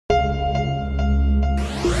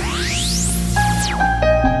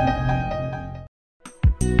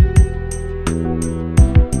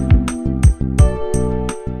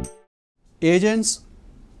agents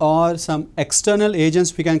or some external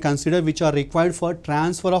agents we can consider which are required for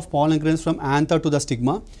transfer of pollen grains from anther to the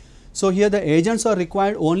stigma. So, here the agents are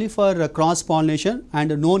required only for cross pollination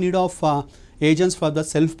and no need of agents for the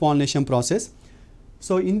self pollination process.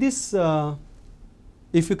 So, in this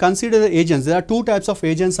if you consider the agents, there are two types of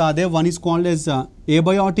agents are there. One is called as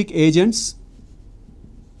abiotic agents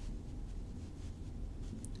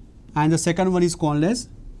and the second one is called as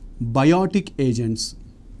biotic agents.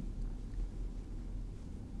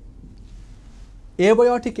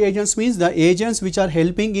 Abiotic agents means the agents which are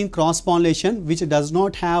helping in cross pollination which does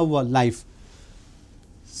not have life,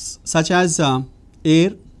 such as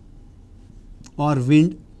air or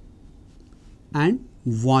wind and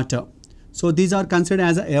water. So, these are considered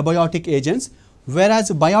as abiotic agents,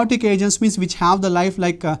 whereas biotic agents means which have the life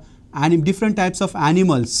like different types of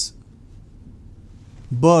animals,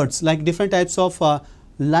 birds, like different types of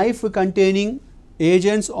life containing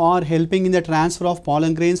agents or helping in the transfer of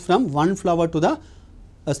pollen grains from one flower to the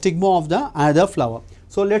stigma of the other flower.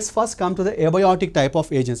 So, let us first come to the abiotic type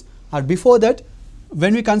of agents. Or before that,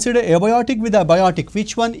 when we consider abiotic with abiotic,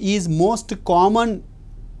 which one is most common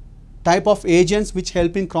type of agents which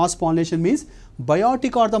help in cross pollination means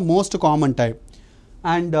biotic are the most common type,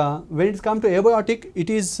 and when it comes to abiotic, it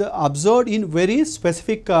is observed in very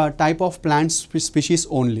specific type of plant species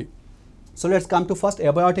only. So, let us come to first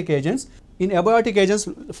abiotic agents. In abiotic agents,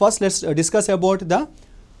 first let us discuss about the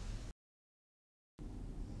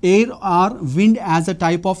air or wind as a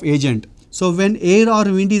type of agent. So, when air or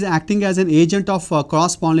wind is acting as an agent of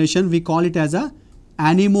cross pollination, we call it as a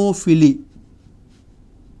anemophily.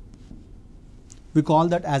 We call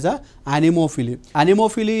that as a anemophily.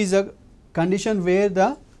 Anemophily is a condition where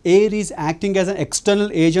the air is acting as an external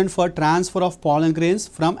agent for transfer of pollen grains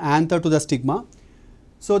from anther to the stigma.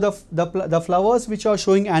 So, the flowers which are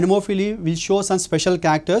showing anemophily will show some special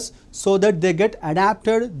characters so that they get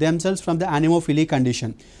adapted themselves from the anemophily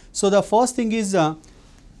condition. So, the first thing is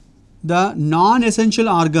the non-essential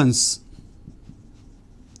organs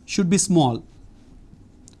should be small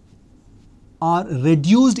or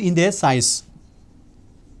reduced in their size.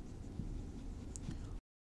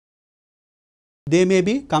 They may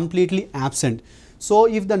be completely absent. So,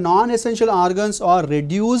 if the non-essential organs are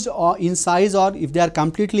reduced or in size or if they are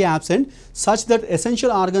completely absent, such that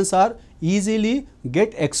essential organs are easily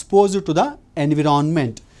get exposed to the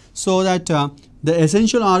environment. So, that the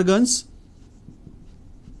essential organs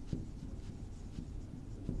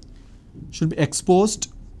should be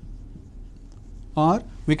exposed, or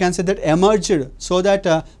we can say that emerged, so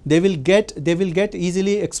that they will get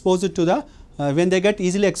easily exposed to the when they get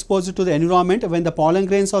easily exposed to the environment, when the pollen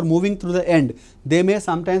grains are moving through the end, they may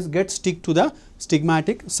sometimes get stick to the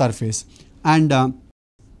stigmatic surface. And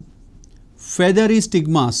feathery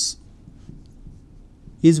stigmas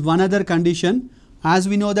is one other condition. As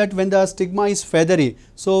we know that when the stigma is feathery,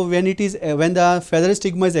 so when the feathery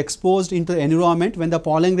stigma is exposed into the environment, when the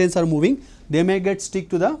pollen grains are moving, they may get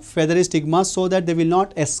stick to the feathery stigma, so that they will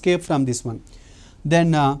not escape from this one.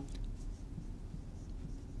 Then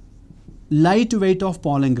light weight of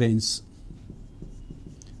pollen grains.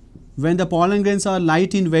 When the pollen grains are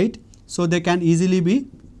light in weight, so they can easily be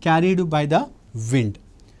carried by the wind.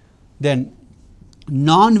 Then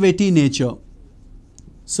non-wetty nature.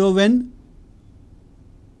 So, when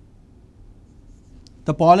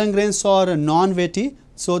the pollen grains are non-wetty,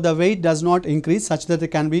 so the weight does not increase such that they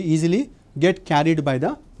can be easily get carried by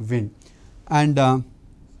the wind. And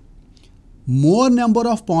more number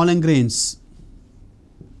of pollen grains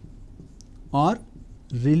are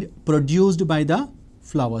produced by the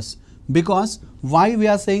flowers. Because why we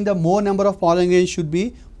are saying the more number of pollen grains should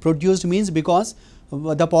be produced means because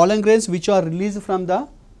the pollen grains which are released from the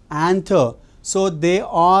anther, so they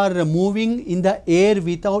are moving in the air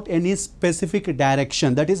without any specific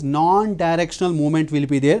direction, that is non-directional movement will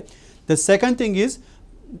be there. The second thing is,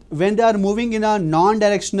 when they are moving in a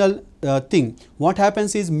non-directional thing, what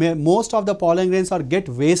happens is most of the pollen grains are get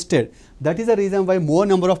wasted. That is the reason why more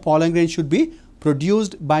number of pollen grains should be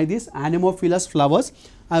produced by these anemophilous flowers.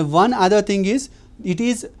 And one other thing is, it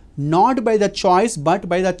is not by the choice but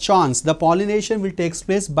by the chance. The pollination will take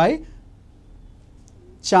place by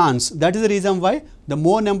chance. That is the reason why the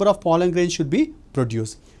more number of pollen grains should be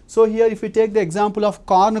produced. So, here if we take the example of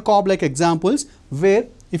corn cob like examples, where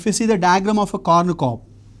if you see the diagram of a corn cob,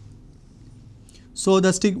 so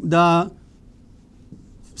the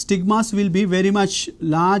stigmas will be very much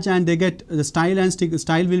large and they get the style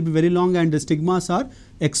will be very long and the stigmas are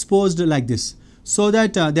exposed like this, so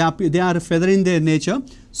that they are feathery in their nature.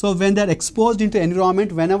 So, when they are exposed into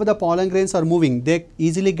environment, whenever the pollen grains are moving, they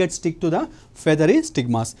easily get stick to the feathery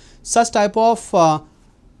stigmas. Such type of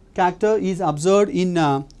character is observed in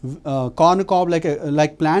corn cob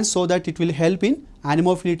like plants, so that it will help in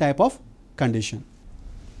anemophily type of condition.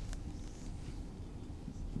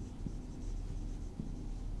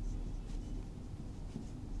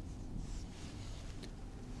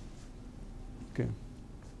 Okay.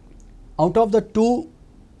 Out of the two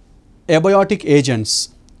abiotic agents,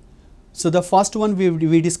 so the first one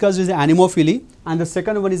we discussed is anemophily, and the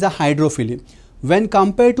second one is a hydrophily. When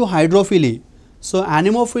compared to hydrophily, so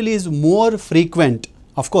anemophily is more frequent.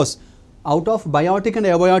 Of course, out of biotic and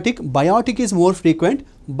abiotic, biotic is more frequent,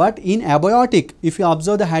 but in abiotic, if you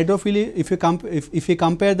observe the hydrophily, if you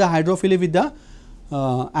compare the hydrophily with the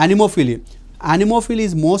anemophily, anemophily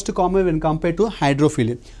is most common when compared to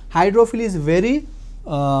hydrophily. Hydrophily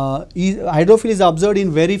is observed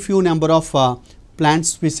in very few number of plant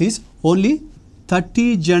species. Only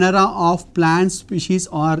 30 genera of plant species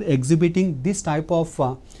are exhibiting this type of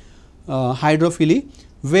hydrophily,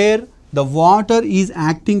 where the water is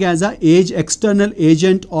acting as a external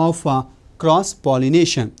agent of cross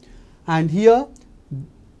pollination. And here,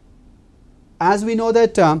 as we know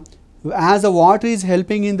that as the water is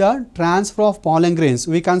helping in the transfer of pollen grains,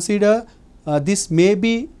 we consider this may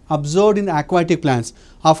be observed in aquatic plants.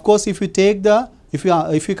 Of course, if you take the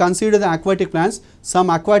if you consider the aquatic plants, some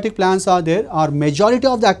aquatic plants are there, or majority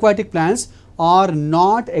of the aquatic plants are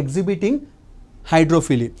not exhibiting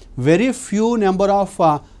hydrophily. Very few number of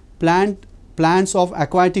plants of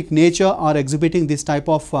aquatic nature are exhibiting this type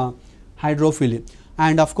of hydrophily.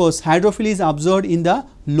 And of course, hydrophily is observed in the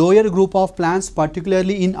lower group of plants,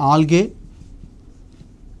 particularly in algae,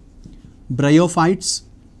 bryophytes,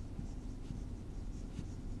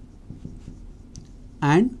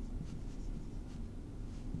 and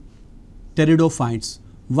pteridophytes.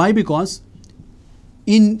 Why? Because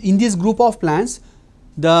in this group of plants,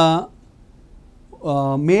 the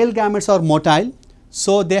male gametes are motile,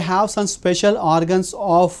 so they have some special organs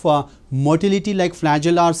of motility like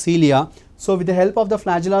flagellar cilia. So with the help of the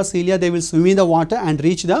flagellar cilia, they will swim in the water and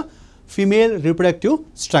reach the female reproductive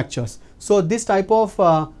structures. So this type of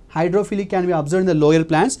hydrophily can be observed in the lower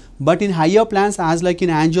plants, but in higher plants, as like in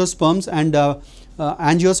angiosperms and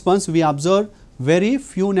angiosperms, we observe very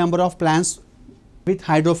few number of plants with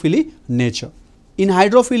hydrophily nature. In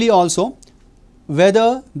hydrophily also,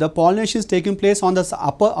 whether the pollination is taking place on the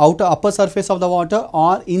upper surface of the water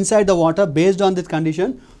or inside the water, based on this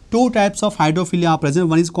condition, two types of hydrophily are present.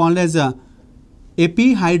 One is called as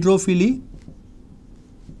epihydrophily,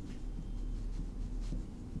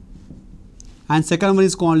 and second one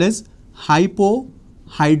is called as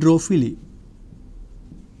hypohydrophily.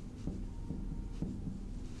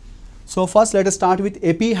 So first let us start with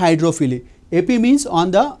epihydrophily. Epi means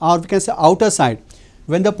on the, or we can say outer side.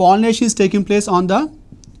 When the pollination is taking place on the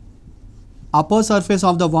upper surface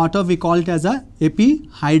of the water, we call it as a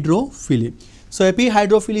epihydrophily. So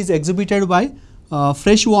epihydrophily is exhibited by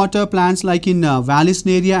freshwater plants like in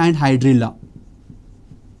Vallisneria and Hydrilla.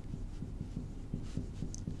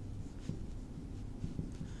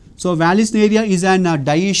 So Vallisneria is an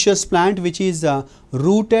dioecious plant which is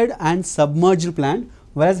rooted and submerged plant,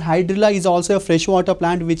 whereas Hydrilla is also a freshwater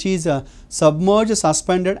plant which is submerged,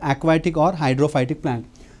 suspended, aquatic or hydrophytic plant.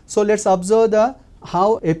 So let's observe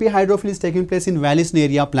how epihydrophily is taking place in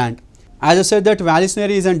Vallisneria plant. As I said that Vallisneria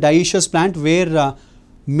is a dioecious plant where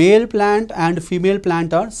male plant and female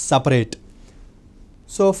plant are separate.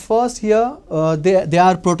 So first here they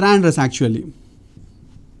are protandrous actually.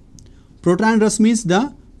 Protandrous means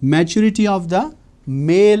the maturity of the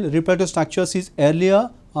male reproductive structures is earlier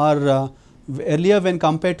or earlier when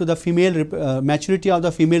compared to the female maturity of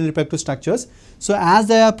the female reproductive structures. So as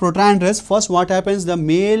they are protandrous, first what happens, the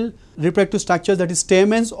male reproductive structures, that is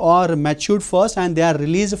stamens, are matured first and they are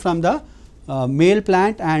released from the male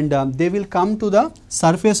plant, and they will come to the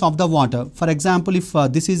surface of the water. For example, if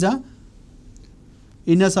this is a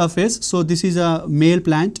inner surface, so this is a male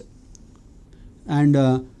plant, and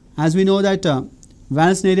as we know that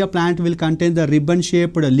Vallisneria plant will contain the ribbon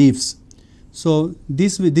shaped leaves. So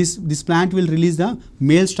this plant will release the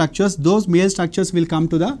male structures. Those male structures will come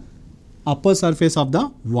to the upper surface of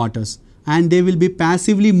the waters and they will be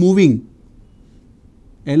passively moving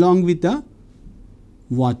along with the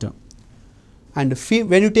water. And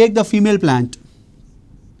when you take the female plant,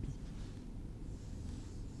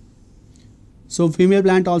 so female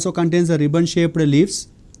plant also contains the ribbon shaped leaves,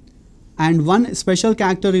 and one special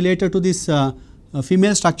character related to this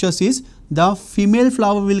female structures is the female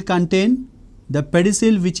flower will contain the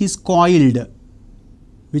pedicel which is coiled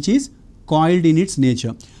in its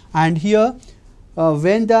nature. And here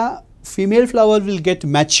when the female flower will get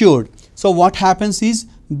matured, so what happens is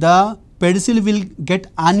the pedicel will get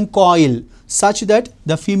uncoiled. such that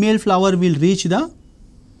the female flower will reach the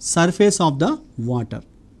surface of the water.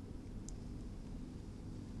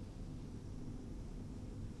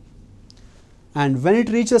 And when it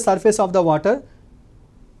reaches the surface of the water,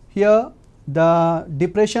 here the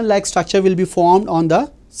depression like structure will be formed on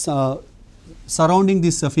the surrounding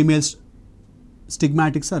this female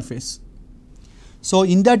stigmatic surface. So,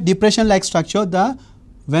 in that depression like structure,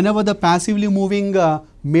 whenever the passively moving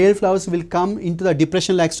male flowers will come into the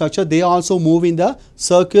depression like structure, they also move in the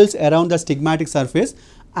circles around the stigmatic surface,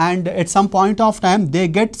 and at some point of time they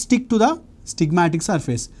get stick to the stigmatic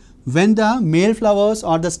surface. When the male flowers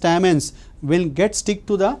or the stamens will get stick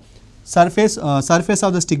to the surface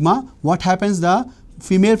of the stigma, what happens, the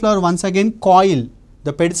female flower once again coil,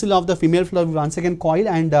 the pedicel of the female flower will once again coil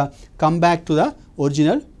and come back to the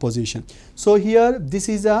original position. So, here this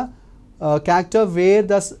is a character where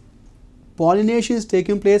the pollination is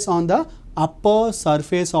taking place on the upper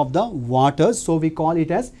surface of the water. So, we call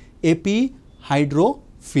it as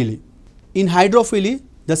epihydrophily. In hydrophily,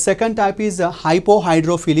 the second type is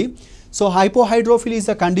hypohydrophily. So, hypohydrophily is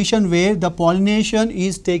a condition where the pollination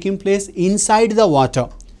is taking place inside the water.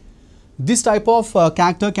 This type of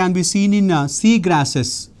character can be seen in sea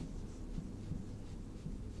grasses.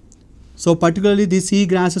 So, particularly these sea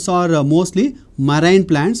grasses are mostly marine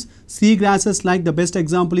plants. Sea grasses, like the best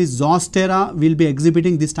example is Zostera, will be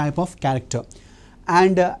exhibiting this type of character.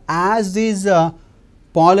 And as these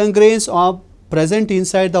pollen grains are present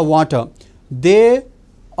inside the water, they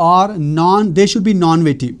should be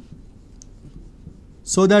non-wetty.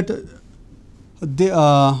 So that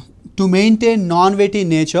to maintain non-wetty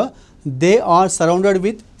nature, they are surrounded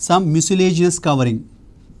with some mucilaginous covering.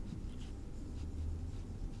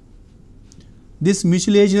 This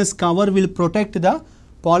mucilaginous cover will protect the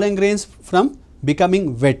pollen grains from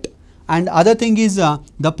becoming wet. And other thing is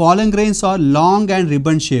the pollen grains are long and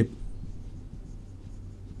ribbon shaped,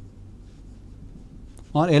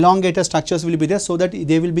 or elongated structures will be there, so that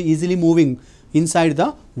they will be easily moving inside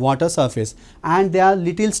the water surface, and they are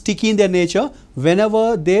little sticky in their nature.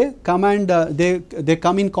 Whenever they come and they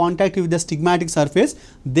come in contact with the stigmatic surface,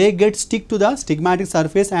 they get stick to the stigmatic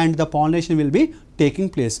surface and the pollination will be taking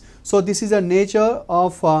place. So, this is the nature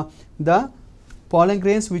of the pollen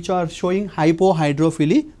grains which are showing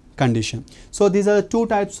hypohydrophily condition. So, these are the two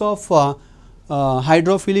types of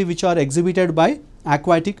hydrophily which are exhibited by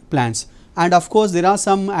aquatic plants. And of course, there are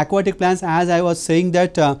some aquatic plants, as I was saying,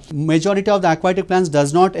 that majority of the aquatic plants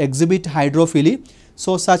does not exhibit hydrophily.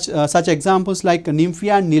 So, such examples like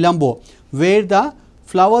Nymphia and Nilambo, where the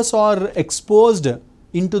flowers are exposed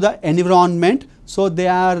into the environment. So, they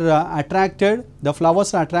are attracted, the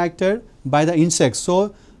flowers are attracted by the insects.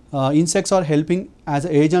 So, insects are helping as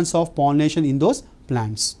agents of pollination in those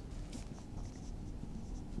plants.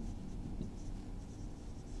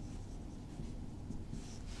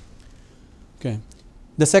 Okay.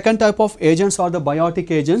 The second type of agents are the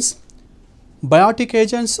biotic agents. Biotic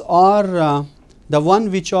agents are the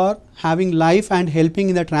one which are having life and helping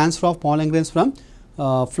in the transfer of pollen grains from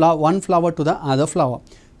one flower to the other flower.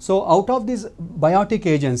 So, out of these biotic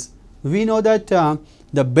agents, we know that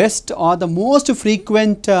the best or the most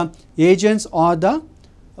frequent agents are the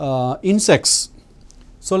insects.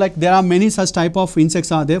 So, like there are many such type of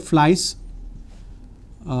insects are there: flies,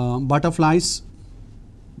 butterflies,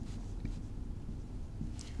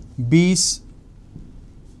 bees,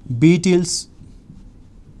 beetles.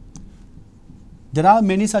 There are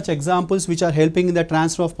many such examples which are helping in the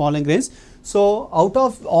transfer of pollen grains. So, out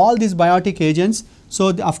of all these biotic agents, so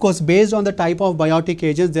of course, based on the type of biotic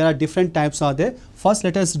agents, there are different types are there. First,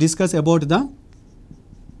 let us discuss about the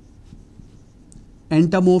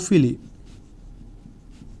entomophily.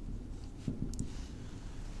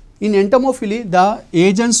 In entomophily, the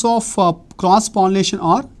agents of cross pollination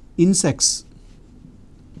are insects.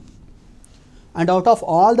 And out of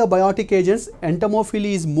all the biotic agents,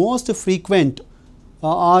 entomophily is most frequent,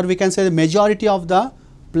 or we can say the majority of the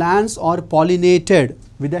plants are pollinated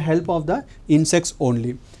with the help of the insects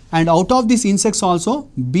only. And out of these insects also,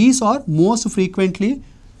 bees are most frequently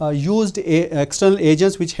used external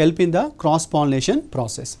agents which help in the cross pollination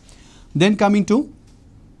process. Then coming to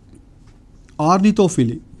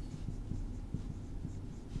ornithophily.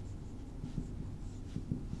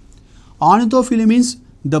 Ornithophily means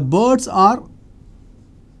the birds are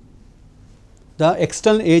the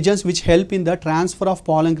external agents which help in the transfer of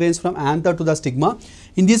pollen grains from anther to the stigma.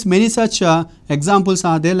 In this, many such examples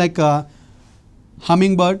are there, like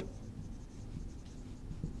hummingbird.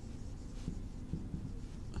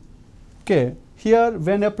 Okay, here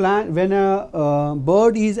when a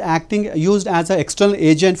bird is used as an external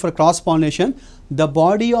agent for cross pollination, the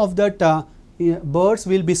body of that birds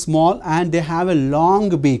will be small and they have a long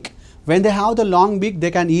beak. When they have the long beak,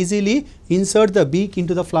 they can easily insert the beak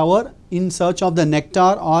into the flower in search of the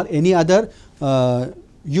nectar or any other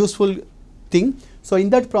useful thing. So, in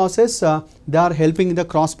that process they are helping in the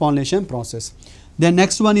cross pollination process. The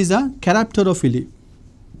next one is a characterophily.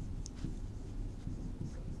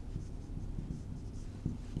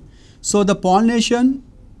 So, the pollination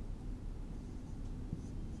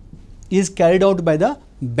is carried out by the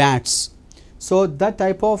bats. So, that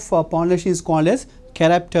type of pollination is called as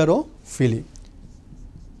characterophily.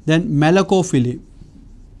 Then malacophily.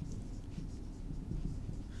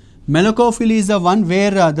 Malacophily is the one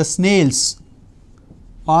where the snails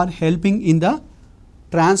are helping in the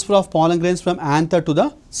transfer of pollen grains from anther to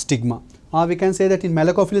the stigma, or we can say that in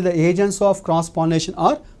malacophily the agents of cross pollination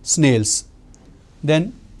are snails.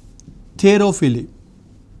 Then therophily.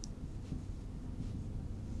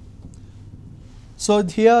 So,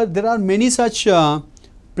 here there are many such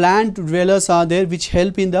plant dwellers are there which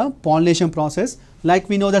help in the pollination process, like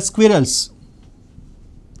we know the squirrels.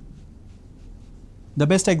 The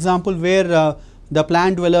best example where the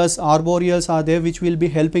plant dwellers, arboreals are there which will be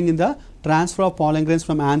helping in the transfer of pollen grains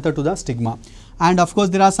from anther to the stigma. And of course,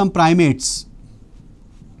 there are some primates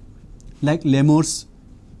like lemurs.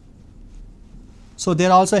 So, they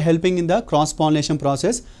are also helping in the cross pollination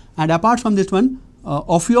process, and apart from this one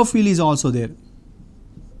ophiophily is also there.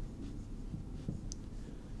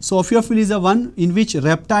 So, ophiophily is the one in which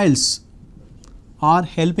reptiles are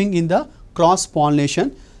helping in the cross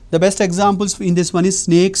pollination. The best examples in this one is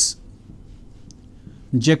snakes,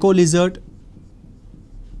 gecko lizard,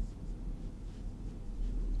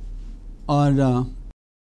 or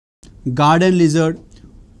garden lizard.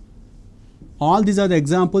 All these are the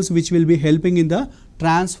examples which will be helping in the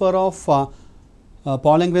transfer of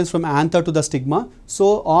pollen grains from anther to the stigma.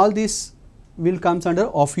 So, all these will comes under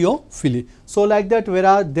ophiophily. So, like that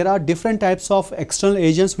there are different types of external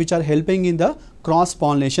agents which are helping in the cross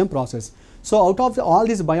pollination process. So, out of all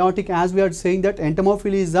these biotic, as we are saying that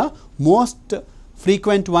entomophily is the most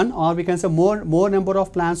frequent one, or we can say more number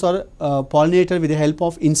of plants are pollinated with the help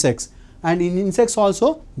of insects, and in insects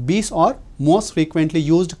also bees are most frequently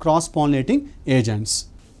used cross pollinating agents.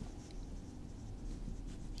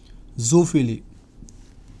 Zoophily.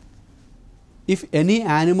 If any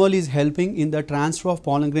animal is helping in the transfer of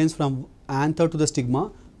pollen grains from anther to the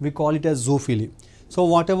stigma, we call it as zoophily. So,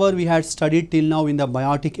 whatever we had studied till now in the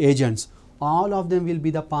biotic agents, all of them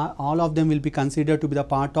will be considered to be the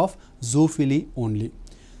part of zoophily only.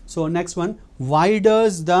 So, next one, why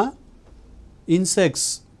does the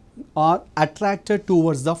insects are attracted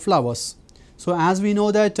towards the flowers? So, as we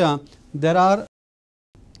know that there are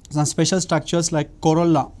some special structures like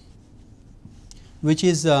corolla, which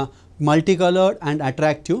is multicolored and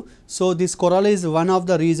attractive. So, this corolla is one of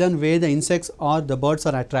the reason where the insects or the birds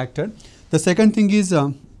are attracted. The second thing is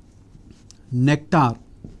nectar.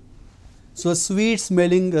 So, sweet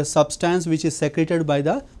smelling substance which is secreted by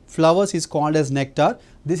the flowers is called as nectar.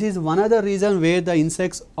 This is one other reason where the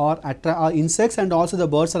insects insects and also the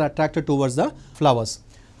birds are attracted towards the flowers.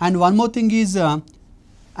 And one more thing is,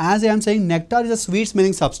 as I am saying, nectar is a sweet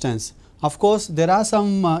smelling substance. Of course, there are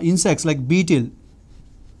some insects like beetle.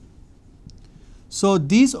 So,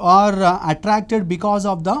 these are attracted because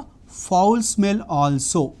of the foul smell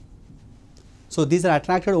also. So, these are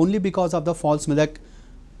attracted only because of the foul smell. Like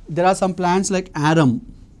there are some plants like arum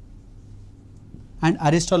and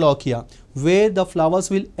aristolochia where the flowers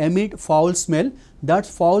will emit foul smell. That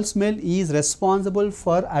foul smell is responsible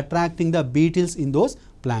for attracting the beetles in those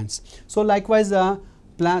plants. So, likewise the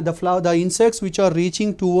insects which are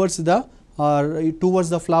reaching towards the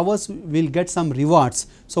flowers will get some rewards.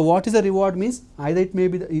 So, what is the reward means? Either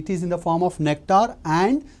it is in the form of nectar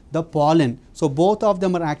and the pollen. So, both of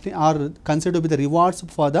them are considered to be the rewards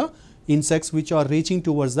for the insects which are reaching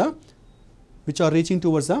towards the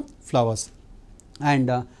flowers.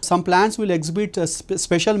 And some plants will exhibit a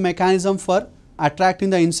special mechanism for attracting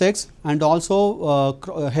the insects and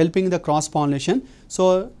also helping the cross pollination.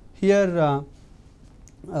 So, here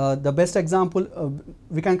the best example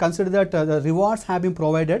we can consider that the rewards have been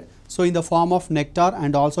provided. So, in the form of nectar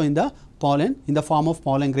and also in the pollen, in the form of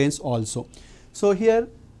pollen grains also. So, here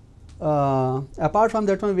apart from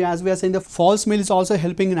that one, as we are saying, the foul smell is also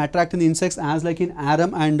helping in attracting the insects as like in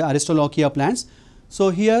arum and aristolochia plants. So,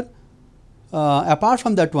 here apart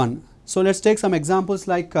from that one, so let us take some examples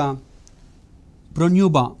like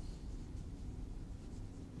pronuba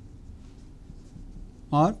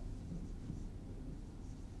or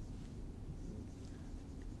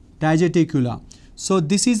Tageticula. So,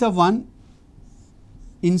 this is the one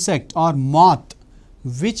insect or moth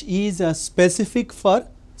which is specific for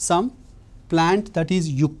some plant, that is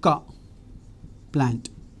yucca plant.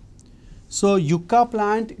 So yucca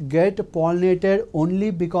plant get pollinated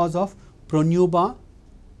only because of Pronuba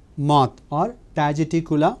moth or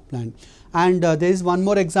Tageticula plant. And there is one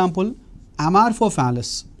more example,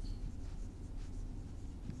 Amorphophallus.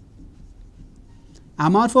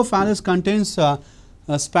 Amorphophallus contains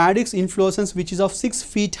spadix inflorescence which is of 6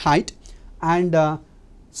 feet height. And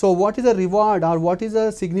so what is the reward or what is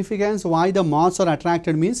the significance why the moths are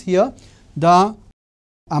attracted means here the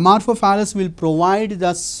Amorphophallus will provide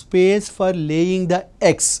the space for laying the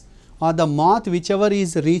eggs, or the moth whichever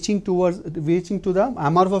is reaching to the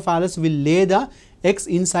Amorphophallus will lay the eggs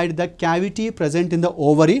inside the cavity present in the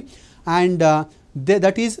ovary, and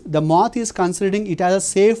that is the moth is considering it as a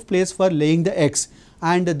safe place for laying the eggs,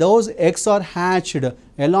 and those eggs are hatched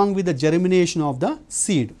along with the germination of the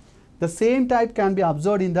seed. The same type can be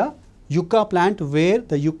observed in the yucca plant, where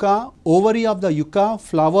the yucca ovary of the yucca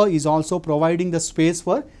flower is also providing the space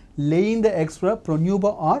for laying the eggs for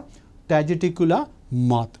Pronuba or Tageticula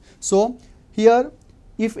moth. So here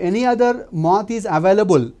if any other moth is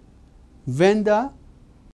available when the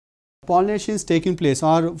pollination is taking place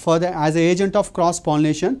or for the as an agent of cross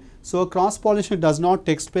pollination, so cross pollination does not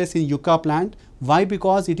take place in yucca plant. Why?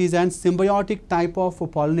 Because it is an symbiotic type of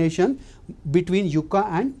pollination between yucca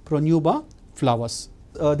and Pronuba flowers.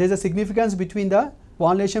 There is a significance between the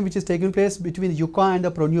pollination which is taking place between yucca and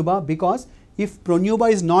the Pronuba, because if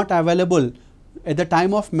Pronuba is not available at the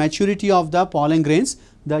time of maturity of the pollen grains,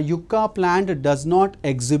 the yucca plant does not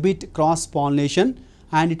exhibit cross pollination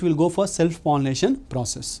and it will go for self pollination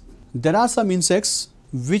process. There are some insects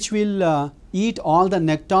which will eat all the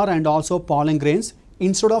nectar and also pollen grains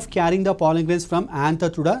instead of carrying the pollen grains from anther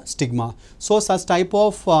to the stigma. So such type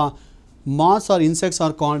of moths or insects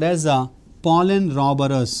are called as pollen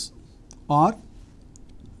robbers or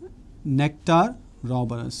nectar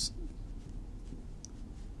robbers.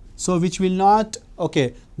 So which will not,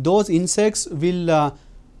 okay, those insects will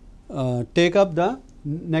take up the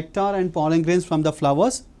nectar and pollen grains from the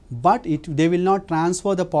flowers, but they will not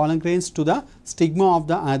transfer the pollen grains to the stigma of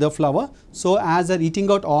the other flower. So as they are eating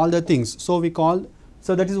out all the things, so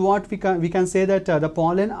that is what we can say that the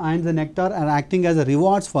pollen and the nectar are acting as a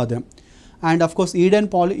rewards for them. And of course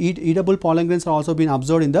eatable pollen grains are also being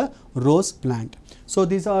observed in the rose plant. So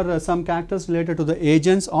these are some characters related to the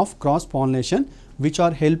agents of cross pollination which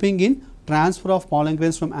are helping in transfer of pollen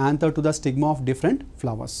grains from anther to the stigma of different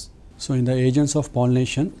flowers. So in the agents of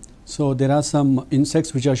pollination, so there are some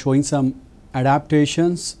insects which are showing some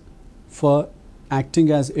adaptations for acting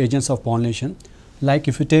as agents of pollination. Like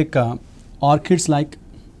if you take orchids like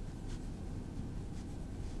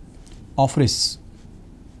Ophrys.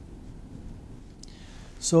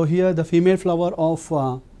 So here the female flower of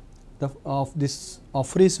this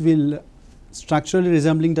Ophrys will structurally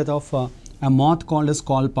resembling that of a moth called as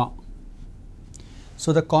Colpa.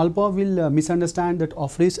 So the Colpa will misunderstand that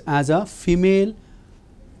Ophrys as a female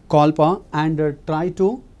Colpa and try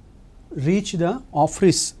to reach the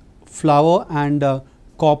Ophrys flower and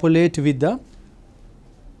copulate with the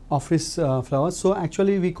Ophrys flower. So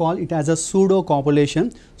actually we call it as a pseudo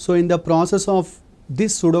copulation. So in the process of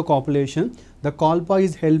this pseudo copulation, the Colpa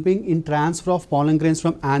is helping in transfer of pollen grains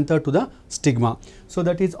from anther to the stigma. So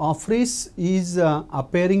that is Ophrys is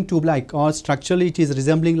appearing tube-like, or structurally it is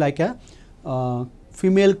resembling like a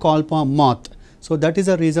female Colpa moth. So that is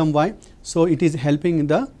the reason why. So it is helping in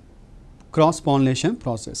the cross pollination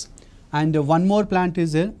process. And one more plant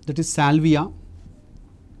is there, that is Salvia.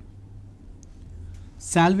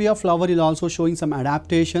 Salvia flower is also showing some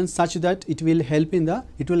adaptations such that it will help in the,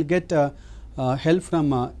 it will get help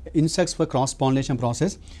from insects for cross pollination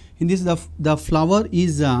process. In this the flower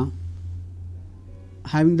is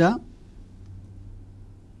having the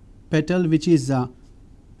petal which is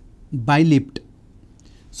bilipped.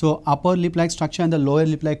 So upper lip like structure and the lower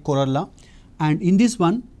lip like corolla, and in this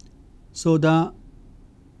one, so the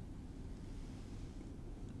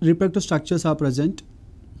reproductive structures are present.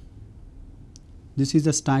 This is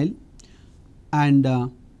the style,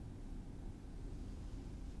 and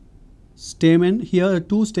stamen, here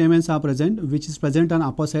two stamens are present which is present on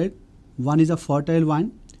upper side. One is a fertile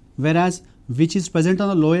one, whereas which is present on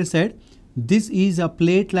the lower side, this is a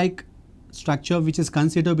plate like structure which is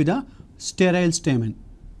considered to be the sterile stamen,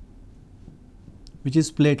 which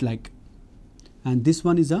is plate like, and this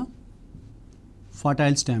one is a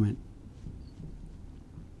fertile stamen.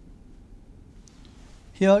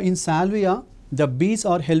 Here in Salvia, the bees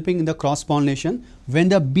are helping in the cross pollination. When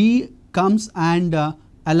the bee comes and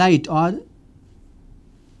alight, or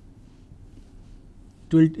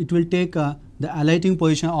it will take the alighting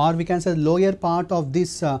position, or we can say lower part of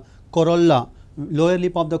this corolla lower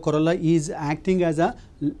lip of the corolla is acting as a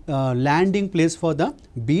landing place for the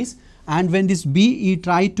bees, and when this bee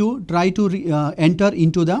try to enter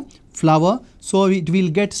into the flower, so it will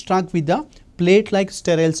get stuck with the plate like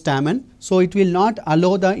sterile stamen, so it will not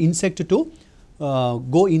allow the insect to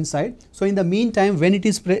go inside. So in the meantime, when it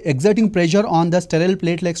is exerting pressure on the sterile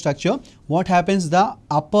plate like structure, what happens, the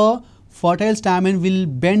upper fertile stamen will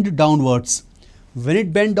bend downwards. When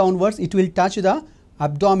it bend downwards, it will touch the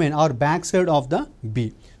abdomen or backside of the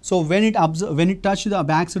bee. So when it touches the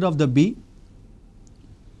backside of the bee,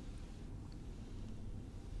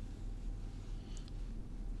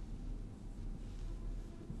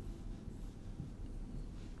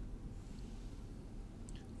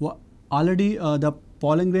 already the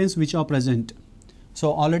pollen grains which are present.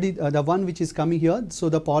 So already the one which is coming here, so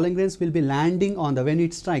the pollen grains will be landing on the, when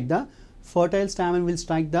it strike, the fertile stamen will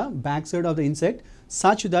strike the backside of the insect,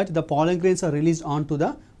 such that the pollen grains are released onto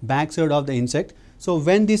the backside of the insect. So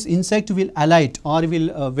when this insect will alight, or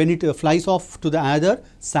will when it flies off to the other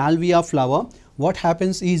salvia flower, what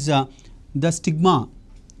happens is the stigma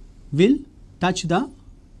will touch the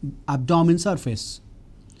abdomen surface.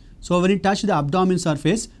 So when it touches the abdomen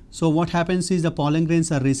surface, so what happens is the pollen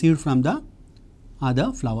grains are received from the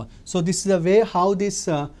other flower. So this is the way how this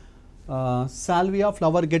salvia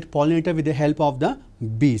flower get pollinated with the help of the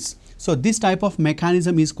bees. So this type of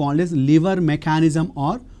mechanism is called as lever mechanism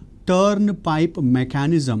or turnpike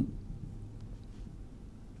mechanism.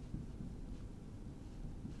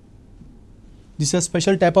 This is a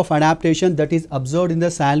special type of adaptation that is observed in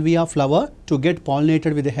the salvia flower to get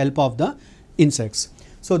pollinated with the help of the insects.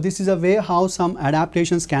 So this is a way how some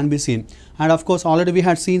adaptations can be seen, and of course already we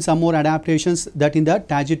had seen some more adaptations that in the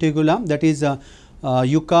Tagetigula, that is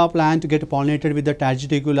yucca plant to get pollinated with the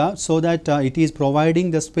Tagetigula, so that it is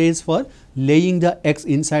providing the space for laying the eggs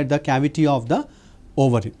inside the cavity of the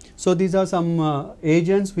ovary. So these are some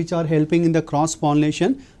agents which are helping in the cross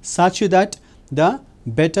pollination, such that the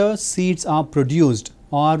better seeds are produced,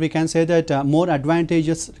 or we can say that more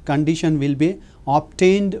advantageous condition will be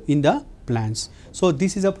obtained in the plants. So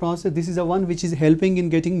this is a process, this is the one which is helping in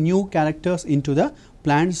getting new characters into the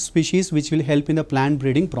plant species, which will help in the plant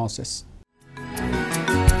breeding process.